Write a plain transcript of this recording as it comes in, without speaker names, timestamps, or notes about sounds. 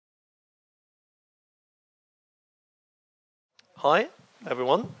Hi,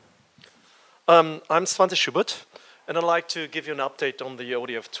 everyone. I'm Svante Schubert, and I'd like to give you an update on the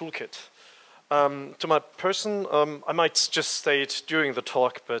ODF Toolkit. To my person, I might just say it during the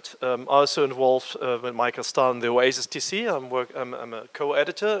talk, but I'm also involved with Michael Starr in the Oasis TC. I'm a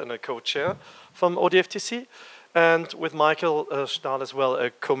co-editor and a co-chair from ODF TC, and with Michael Starr as well, a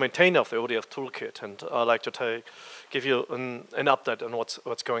co-maintainer of the ODF Toolkit. And I'd like to give you an update on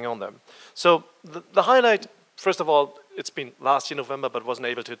what's going on there. So the highlight, first of all, it's been last year November, but wasn't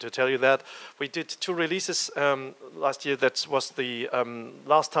able to tell you that. We did 2 releases last year. That was the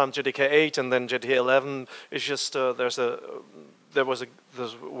last time JDK 8 and then JDK 11. It's just there was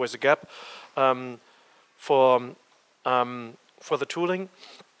a gap for the tooling,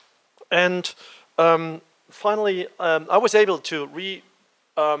 and finally I was able to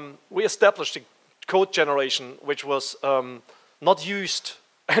re-establish the code generation, which was not used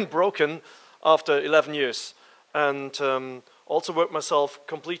and broken after 11 years. And also worked myself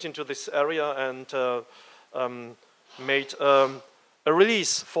complete into this area and made a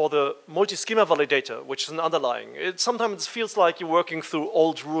release for the multi-schema validator, which is an underlying. Sometimes it feels like you're working through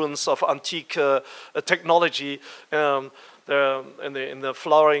old ruins of antique technology. In the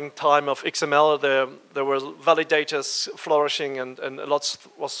flowering time of XML, there were validators flourishing and lots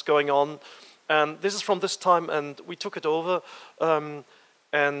was going on. And this is from this time, and we took it over,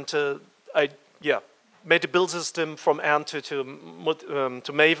 made a build system from AND to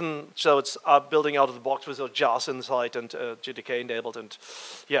Maven, so it's building out of the box with jars inside and JDK enabled, and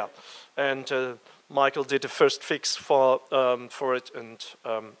Michael did the first fix for it, and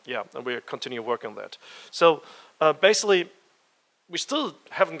and we continue working on that. So basically, we still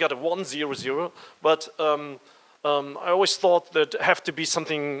haven't got a 1.0.0, but I always thought that it have to be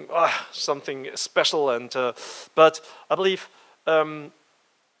something special, and but I believe.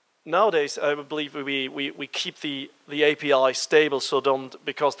 Nowadays, I believe we keep the API stable, so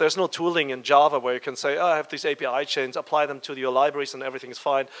because there's no tooling in Java where you can say, I have these API chains, apply them to your libraries and everything is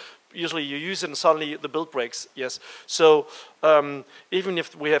fine. Usually you use it and suddenly the build breaks, yes. So even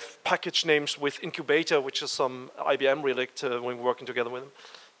if we have package names with incubator, which is some IBM relic when we're working together with them,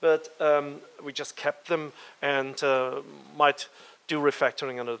 but we just kept them and might do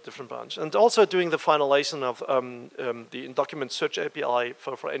refactoring on a different branch. And also doing the finalization of the document search API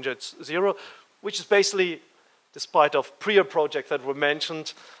for NJS 0, which is basically, despite of prior projects that were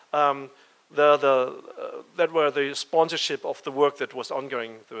mentioned, that were the sponsorship of the work that was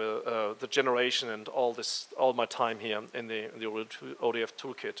ongoing, the generation and all my time here in the ODF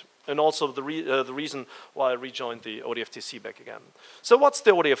Toolkit. And also the reason why I rejoined the ODF TC back again. So what's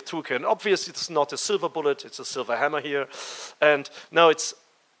the ODF Toolkit? And obviously it's not a silver bullet, it's a silver hammer here. And now it's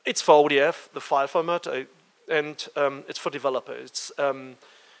for ODF, the file format, and it's for developer. It's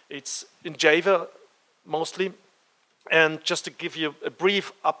in Java mostly. And just to give you a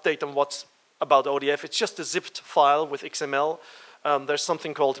brief update on what's about ODF, it's just a zipped file with XML. There's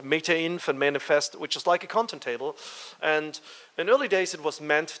something called meta-inf and manifest, which is like a content table. And in early days, it was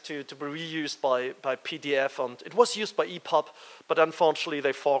meant to be reused by PDF, and it was used by EPUB, but unfortunately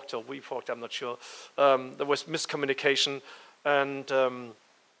they forked, or we forked, I'm not sure. There was miscommunication, and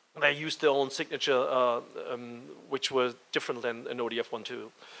they used their own signature, which was different than in ODF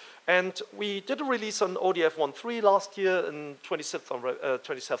 1.2. And we did a release on ODF 1.3 last year in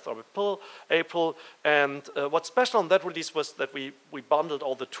 27th of April. And what's special on that release was that we bundled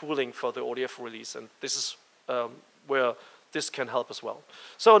all the tooling for the ODF release. And this is where this can help as well.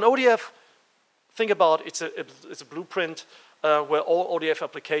 So in ODF, think about it's a blueprint where all ODF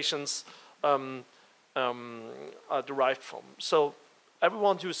applications are derived from. So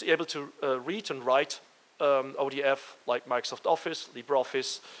everyone who's able to read and write ODF, like Microsoft Office,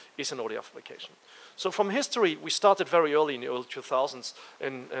 LibreOffice, is an ODF application. So from history, we started very early in the early 2000s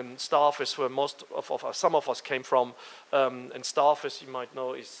in Star Office, where some of us came from. And Star Office, you might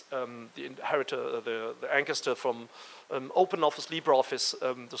know, is the inheritor, the ancestor from OpenOffice, LibreOffice,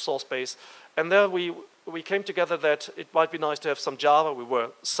 the source base. And there we came together that it might be nice to have some Java. We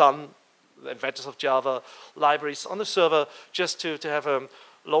were Sun, the inventors of Java, libraries on the server, just to have a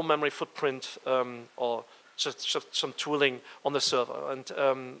low memory footprint or just some tooling on the server. And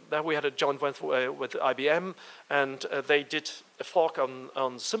then we had a joint venture with IBM, and they did a fork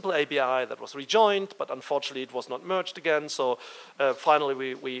on simple ABI that was rejoined, but unfortunately it was not merged again. So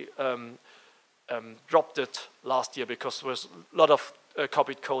finally we dropped it last year because there was a lot of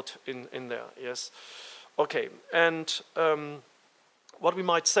copied code in there, yes. Okay, and what we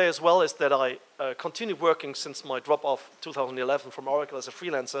might say as well is that I continued working since my drop-off 2011 from Oracle as a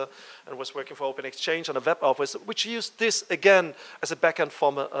freelancer, and was working for Open Exchange on a web office, which used this again as a backend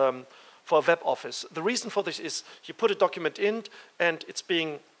for a web office. The reason for this is you put a document in, and it's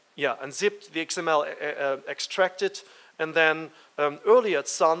being unzipped, the XML extracted, and then earlier at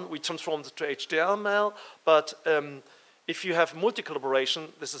Sun, we transformed it to HTML, but if you have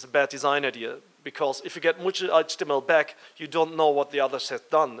multi-collaboration, this is a bad design idea, because if you get multi-HTML back, you don't know what the others have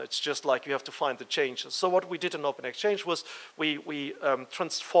done. It's just like you have to find the changes. So what we did in Open Exchange was we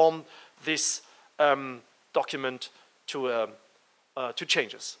transformed this document to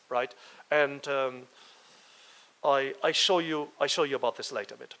changes, right? And I show you about this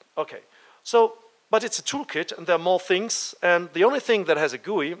later a bit. Okay, so but it's a toolkit, and there are more things. And the only thing that has a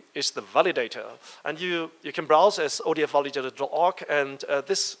GUI is the validator. And you can browse as odfvalidator.org, and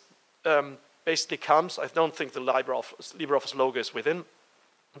this basically comes. I don't think the LibreOffice logo is within,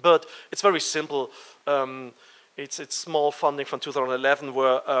 but it's very simple. It's small funding from 2011,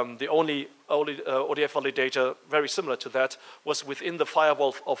 where the only ODF validator, very similar to that, was within the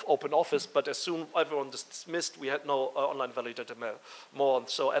firewall of OpenOffice, but as soon everyone dismissed, we had no online validator more.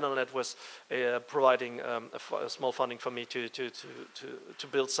 So NLNet was providing a small funding for me to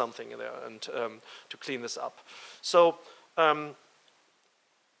build something in there and to clean this up. So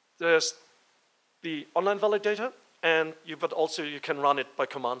there's the online validator, but also you can run it by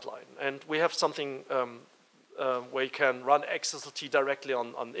command line. And we have something where you can run XSLT directly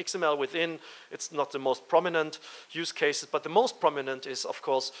on XML within. It's not the most prominent use cases, but the most prominent is, of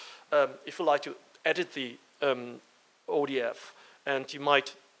course, if you like to edit the ODF, and you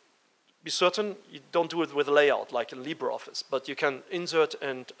might be certain you don't do it with a layout like in LibreOffice, but you can insert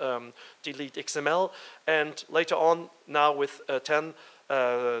and delete XML, and later on, now with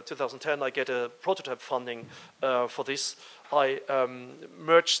 2010, I get a prototype funding for this. I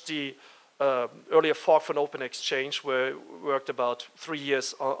merged the earlier fork from Open Exchange, where I worked about 3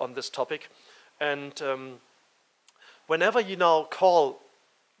 years on this topic. And whenever you now call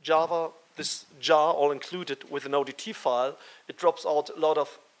Java, this jar all included with an ODT file, it drops out a lot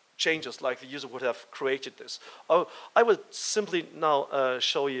of changes, like the user would have created this. I will simply now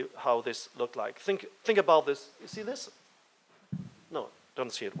show you how this looked like. Think about this. You see this? No,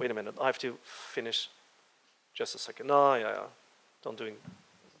 don't see it. Wait a minute. I have to finish. Just a second. No, yeah. Don't doing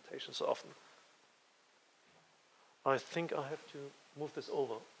presentations so often. I think I have to move this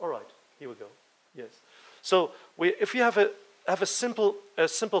over. All right. Here we go. Yes. So if you have a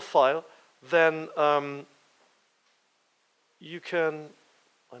simple file, then you can.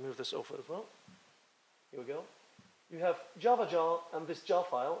 I move this over as well. Here we go. You have Java jar and this jar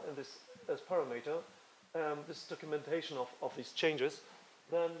file and this as parameter. This documentation of these changes.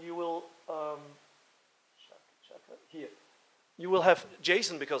 Then you will check it here. You will have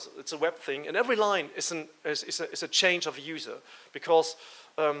JSON because it's a web thing, and every line is a change of a user, because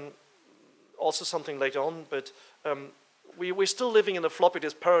also something later on, but we're still living in a floppy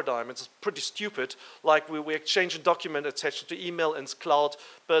disk paradigm. It's pretty stupid. Like we exchange a document attached to email and cloud,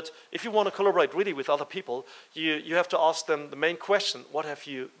 but if you want to collaborate really with other people, you have to ask them the main question: what have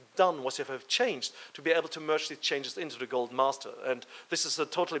you done? What have you changed? To be able to merge these changes into the gold master. And this is a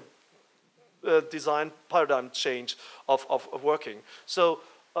totally design paradigm change of working. So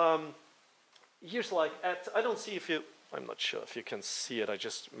here's like I don't see if you. I'm not sure if you can see it. I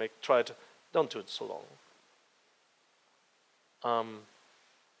just try to. Don't do it so long.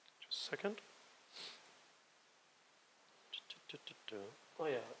 Just a second. Oh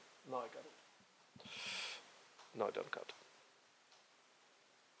yeah, now I got it. No, I don't got it.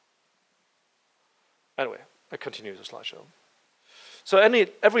 Anyway, I continue the slideshow. So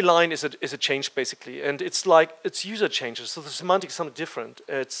every line is a change basically, and it's like it's user changes. So the semantics is something different.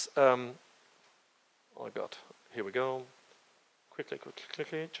 It's oh god, here we go. Quickly.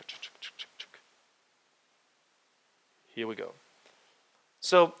 Here we go.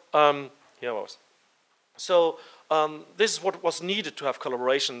 So here I was. So this is what was needed to have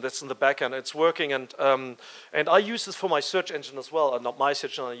collaboration. That's in the back end. It's working, and I use this for my search engine as well. Not my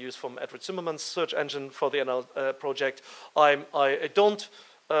search engine. I use from Edward Zimmerman's search engine for the NL project. I don't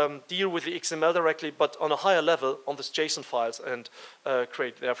deal with the XML directly, but on a higher level on this JSON files, and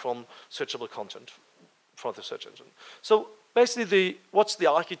create therefrom searchable content for the search engine. So basically, what's the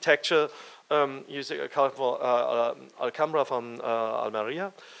architecture using Alhambra from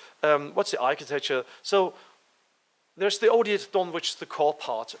Almeria? What's the architecture? So there's the ODT DOM, which is the core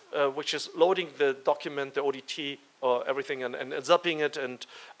part, which is loading the document, the ODT, or everything, and zapping it,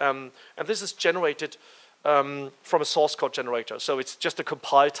 and this is generated from a source code generator. So it's just a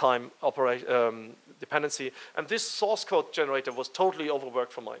compile time dependency, and this source code generator was totally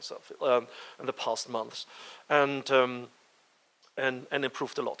overworked for myself in the past months, and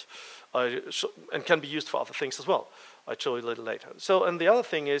improved a lot, and can be used for other things as well. I'll show you a little later. So, and the other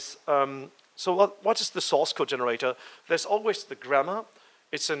thing is, so what is the source code generator? There's always the grammar.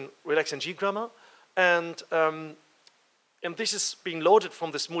 It's an RelaxNG grammar, and this is being loaded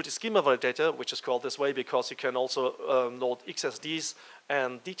from this multi-schema validator, which is called this way because you can also load XSDs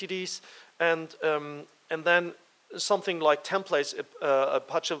and DTDs, and then something like templates, a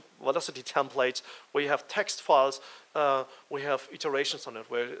bunch of velocity templates where you have text files, we have iterations on it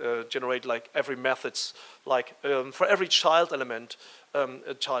where generate like every methods, like for every child element,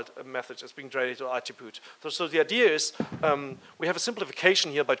 a child method is being generated or attribute. So the idea is we have a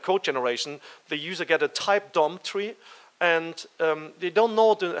simplification here by code generation. The user get a type DOM tree, and they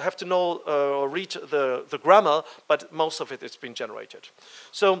don't have to know or read the grammar, but most of it is being generated.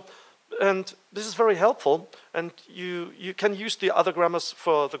 So, and this is very helpful, and you can use the other grammars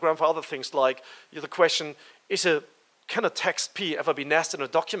for other things, like the question, can a text P ever be nested in a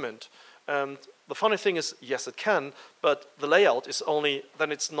document? And the funny thing is, yes, it can, but the layout is only,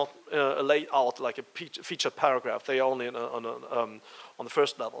 then it's not a layout like a featured paragraph. They are only on the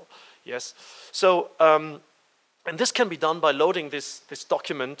first level, yes. So, and this can be done by loading this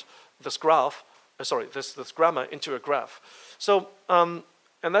document, this graph, this grammar into a graph. So, and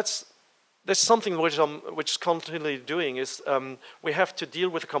that's something which is continually doing is we have to deal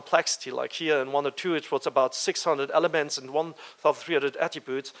with the complexity. Like here in 1 or 2, it was about 600 elements and 1,300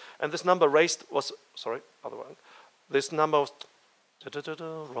 attributes, and this number raised was, sorry, other one. This number was,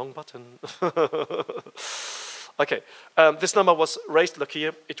 wrong button. Okay, this number was raised, look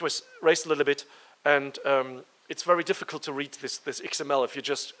here, it was raised a little bit, and it's very difficult to read this XML if you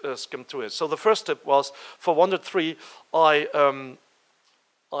just skim through it. So the first step was, for 103,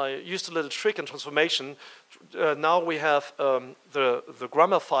 I used a little trick in transformation. Now we have the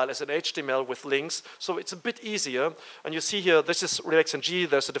grammar file as an HTML with links, so it's a bit easier. And you see here, this is RelaxNG,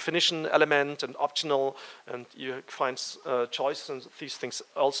 there's a definition element and optional, and you find choices and these things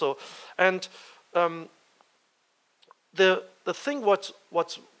also. And the thing what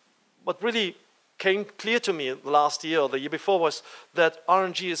really came clear to me last year or the year before was that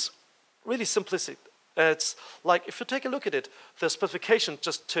RNG is really simplistic. It's like, if you take a look at it, the specification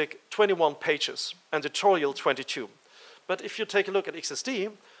just took 21 pages and the tutorial 22. But if you take a look at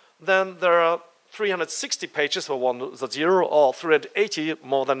XSD, then there are 360 pages for 1.0 or 380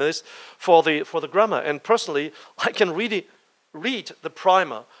 more than this for the grammar. And personally, I can really read the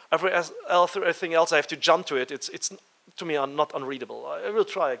primer. Everything else I have to jump to it. It's to me not unreadable. I will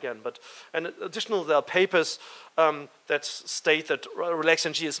try again. But and additionally, there are papers that state that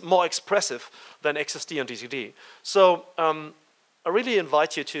RelaxNG is more expressive than XSD and DTD. So I really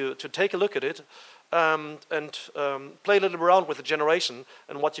invite you to take a look at it and play a little around with the generation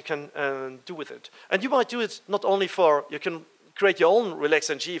and what you can do with it. And you might do it not only for, you can create your own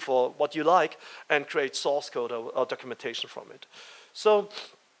RelaxNG for what you like and create source code or documentation from it. So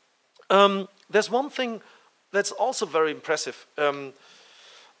there's one thing that's also very impressive.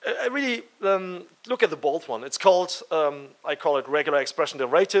 I really look at the bold one. It's called, I call it regular expression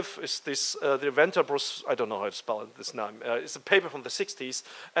derivative. It's this, the inventor, Bruce, I don't know how to spell it, this name. It's a paper from the 60s.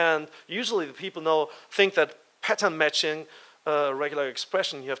 And usually the people think that pattern matching regular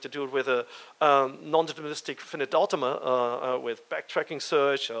expression, you have to do it with a non-deterministic finite automata with backtracking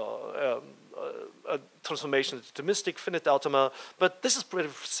search or a transformation of deterministic finite automata. But this is pretty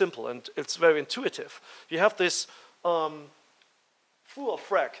simple and it's very intuitive. You have this foo or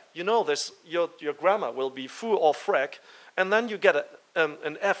frac. You know this, your grammar will be foo or frac, and then you get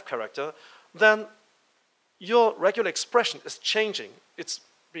an F character. Then your regular expression is changing. It's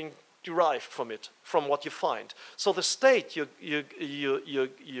being derived from it, from what you find. So the state you're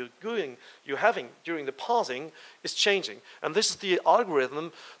having during the parsing is changing. And this is the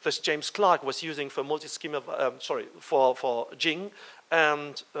algorithm that James Clark was using for multi-schema, for Jing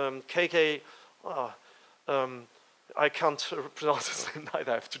and KK. I can't pronounce his name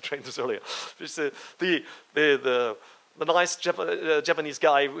either. I have to train this earlier. It's the nice Japanese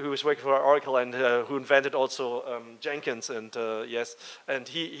guy who was working for Oracle and who invented also Jenkins, and yes, and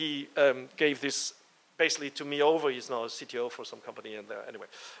he gave this basically to me over. He's now a CTO for some company, and anyway.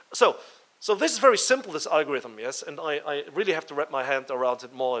 So this is very simple, this algorithm, yes, and I really have to wrap my hand around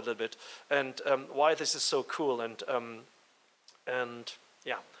it more a little bit, and why this is so cool, and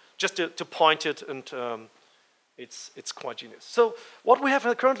yeah, just to point it, and it's quite genius. So what we have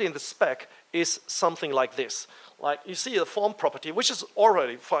currently in the spec is something like this. Like you see the form property, which is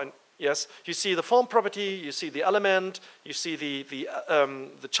already fine. Yes, you see the form property, you see the element, you see the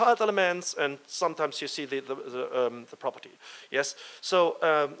child elements, and sometimes you see the property. Yes, so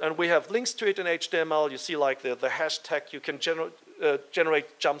and we have links to it in HTML. You see like the hashtag. You can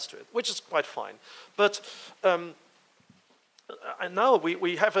generate jumps to it, which is quite fine. But And now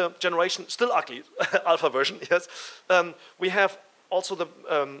we have a generation, still ugly, alpha version, yes. We have also the,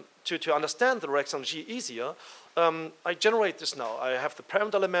 to understand the XMG easier, I generate this now. I have the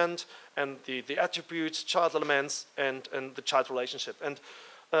parent element and the attributes, child elements, and the child relationship. And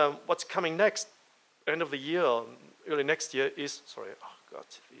what's coming next, end of the year, early next year, is, sorry, oh God,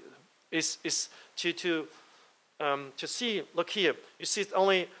 is to see, look here, you see it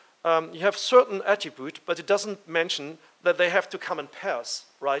only, you have certain attribute, but it doesn't mention that they have to come in pairs,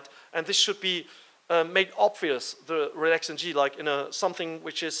 right? And this should be made obvious, the RelaxNG, like in something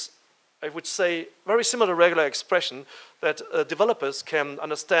which is, I would say, very similar to regular expression, that developers can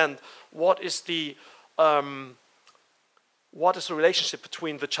understand what is the relationship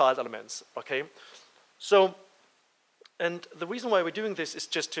between the child elements, okay? So, and the reason why we're doing this is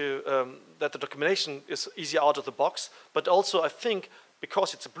just to, that the documentation is easy out of the box, but also I think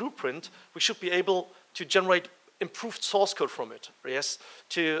because it's a blueprint, we should be able to generate improved source code from it, yes?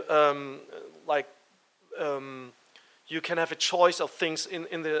 To, you can have a choice of things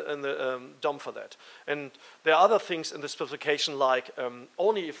in the DOM for that. And there are other things in the specification like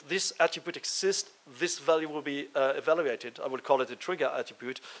only if this attribute exists, this value will be evaluated. I would call it a trigger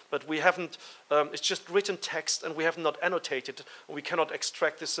attribute, but we haven't, it's just written text and we have not annotated, we cannot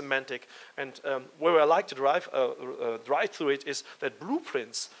extract the semantic. And where I like to drive through it is that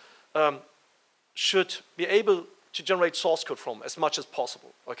blueprints should be able to generate source code from as much as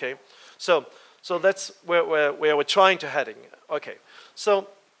possible, okay? So that's where we're trying to heading. Okay, so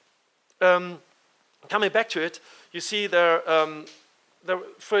coming back to it, you see there,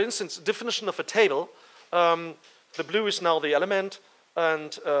 for instance, definition of a table. The blue is now the element,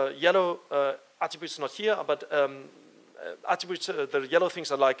 and yellow attributes not here, but attributes, the yellow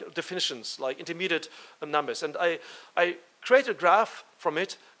things are like definitions, like intermediate numbers. And I created a graph from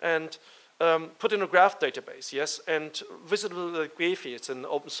it and put in a graph database, yes, and visible Gephi, it's an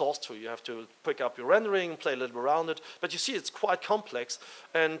open source tool. You have to pick up your rendering, play a little around it, but you see it's quite complex.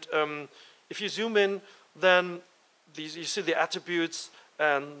 And if you zoom in, then you see the attributes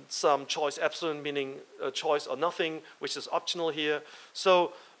and some choice epsilon, meaning choice or nothing, which is optional here.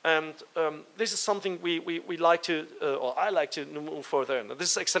 So, and this is something we like to, or I like to move further in.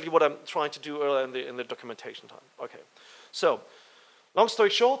 This is exactly what I'm trying to do earlier in the documentation time. Okay, so long story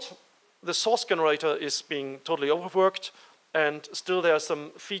short, the source generator is being totally overworked, and still there are some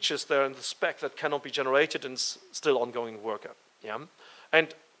features there in the spec that cannot be generated and still ongoing work. Yeah?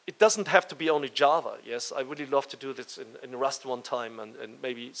 And it doesn't have to be only Java. Yes, I really love to do this in Rust one time, and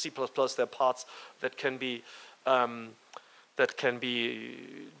maybe C++. There are parts that can be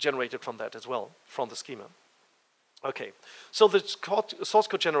generated from that as well, from the schema. Okay, so the source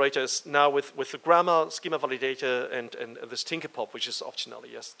code generator is now with the grammar, schema validator, and this Tinkerpop, which is optional,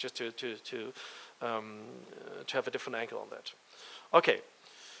 yes, just to have a different angle on that. Okay,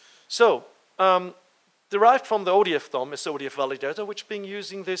 so derived from the ODF DOM is the ODF validator, which is being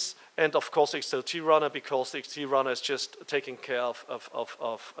using this, and of course the XLT runner, because the XLT runner is just taking care of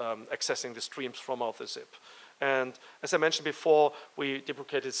accessing the streams from out the zip. And as I mentioned before, we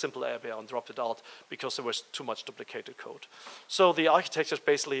deprecated simple API and dropped it out because there was too much duplicated code. So the architecture is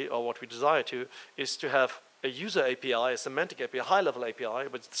basically, or what we desire to, is to have a user API, a semantic API, a high-level API,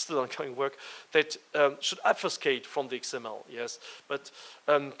 but it's still ongoing work, that should obfuscate from the XML, yes. But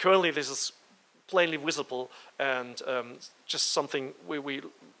currently this is plainly visible and just something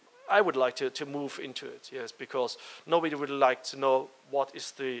I would like to move into it, yes, because nobody would like to know what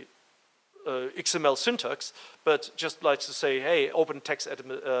is the XML syntax, but just like to say, hey, open text,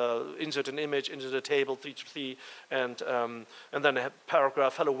 insert an image into the table, 3 to 3, and then a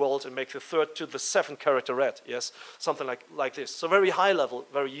paragraph, hello world, and make the 3rd to the 7th character red, yes, something like this. So very high level,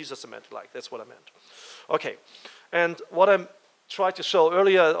 very user semantic like, that's what I meant. Okay, and what I'm trying to show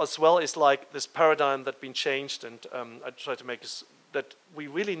earlier as well is like this paradigm that's been changed, and I try to make this, that we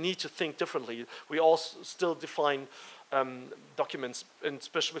really need to think differently. We also still define documents, and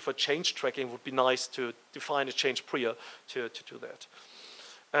especially for change tracking, it would be nice to define a change prior to do that.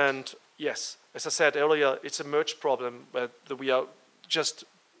 And yes, as I said earlier, it's a merge problem that we are just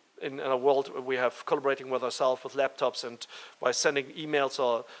in a world where we have collaborating with ourselves with laptops, and by sending emails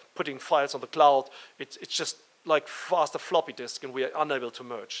or putting files on the cloud, it's just like faster floppy disk, and we are unable to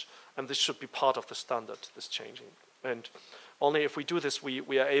merge. And this should be part of the standard, this changing. And only if we do this,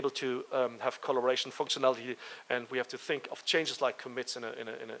 we are able to have collaboration functionality, and we have to think of changes like commits in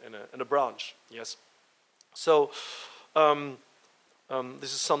a branch. Yes. So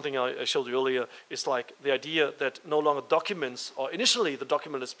this is something I showed you earlier. It's like the idea that no longer documents, or initially the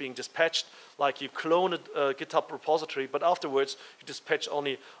document is being dispatched, like you clone a GitHub repository, but afterwards you dispatch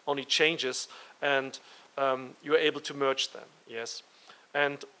only changes, and you're able to merge them, yes.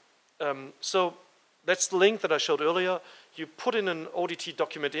 And so that's the link that I showed earlier. You put in an ODT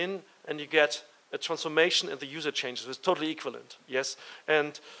document in, and you get a transformation and the user changes. It's totally equivalent, yes.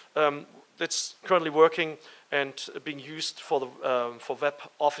 And it's currently working and being used for web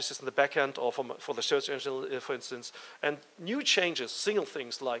offices in the backend or for the search engine, for instance. And new changes, single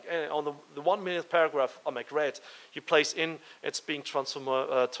things like on the 1 minute paragraph I make red, you place in, it's being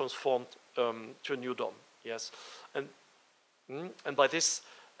transformed to a new DOM, yes. And by this,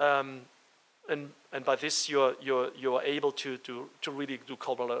 by this you're able to really do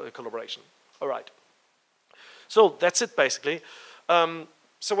collaboration. All right. So that's it basically.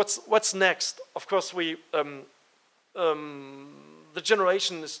 So what's next? Of course, the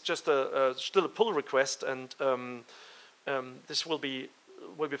generation is just still a pull request, and this will be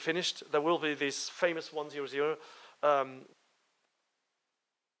finished. There will be this famous 100